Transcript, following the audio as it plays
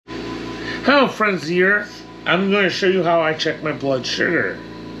Hello friends of the earth, I'm going to show you how I check my blood sugar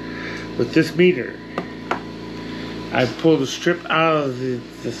with this meter. I've pulled the strip out of the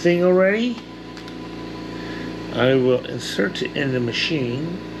thing already. I will insert it in the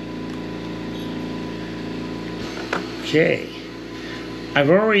machine. Okay. I've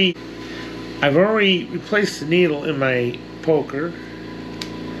already replaced the needle in my poker.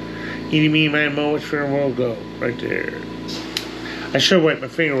 Eeny, meeny, miny, moe, which finger will go? Right there. I should wipe my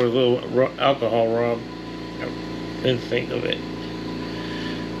finger with a little alcohol rub. I didn't think of it.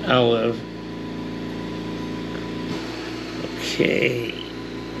 I'll live. Okay.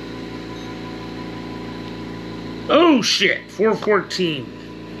 Oh shit! 414.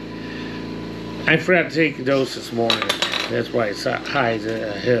 I forgot to take a dose this morning. That's why it's high as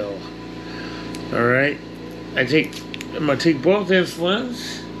a hill. Alright. I'm gonna take both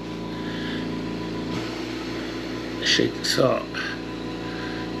insulins. Shake this up.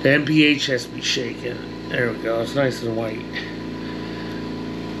 The MPH has to be shaken. There we go. It's nice and white.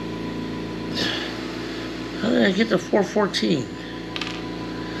 How did I get to 414?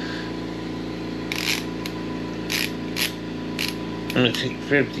 I'm going to take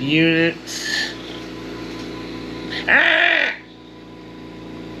 50 units. Ah!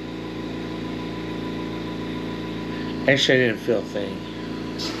 Actually, I didn't feel a thing.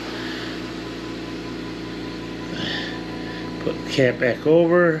 Put the cap back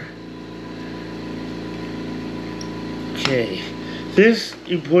over. Okay. This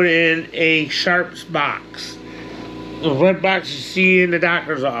you put in a Sharps box. The red box you see in the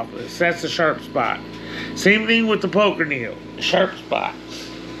doctor's office. That's the Sharps box. Same thing with the poker needle. Sharps box.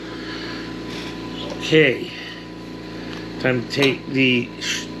 Okay. Time to take the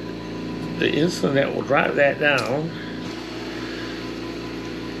insulin that will drive that down.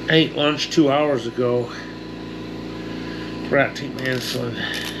 I ate lunch 2 hours ago. Forgot to take my insulin.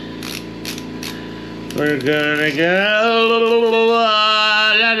 We're gonna go.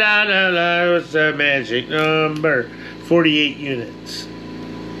 La, la, la, la, what's the magic number? 48 units.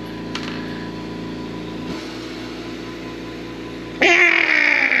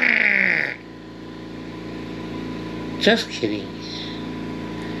 Ah! Just kidding.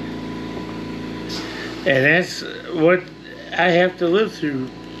 And that's what I have to live through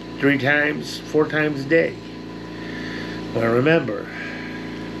 4 times a day. But remember.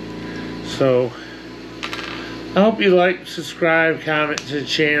 So, I hope you like, subscribe, comment to the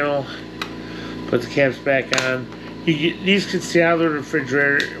channel. Put the caps back on. These can stay out of the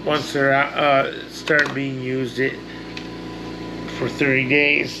refrigerator once they're start being used for 30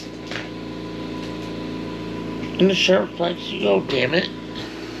 days. And the Sharp likes you go, damn it.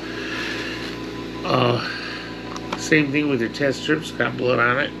 Same thing with your test strips, got blood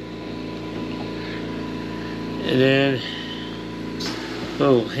on it. And then a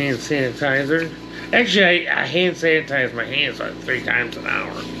little hand sanitizer. Actually, I hand sanitize my hands like 3 times an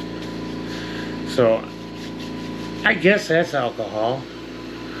hour. So, I guess that's alcohol.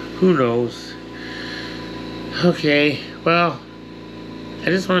 Who knows? Okay, well, I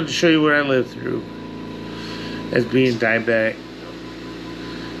just wanted to show you what I lived through as being diabetic.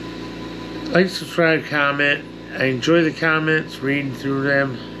 Like, subscribe, comment. I enjoy the comments, reading through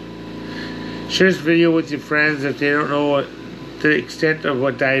them. Share this video with your friends if they don't know what the extent of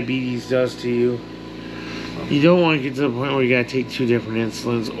what diabetes does to you. You don't want to get to the point where you got to take 2 different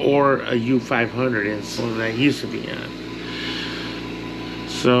insulins or a U500 insulin that I used to be on.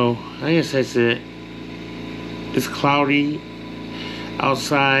 So, I guess that's it. It's cloudy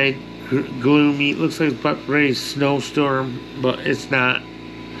outside, gloomy. It looks like it's about ready to snowstorm, but it's not.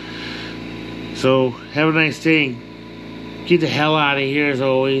 So, have a nice day. Get the hell out of here as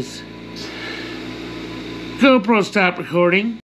always. GoPro, stop recording.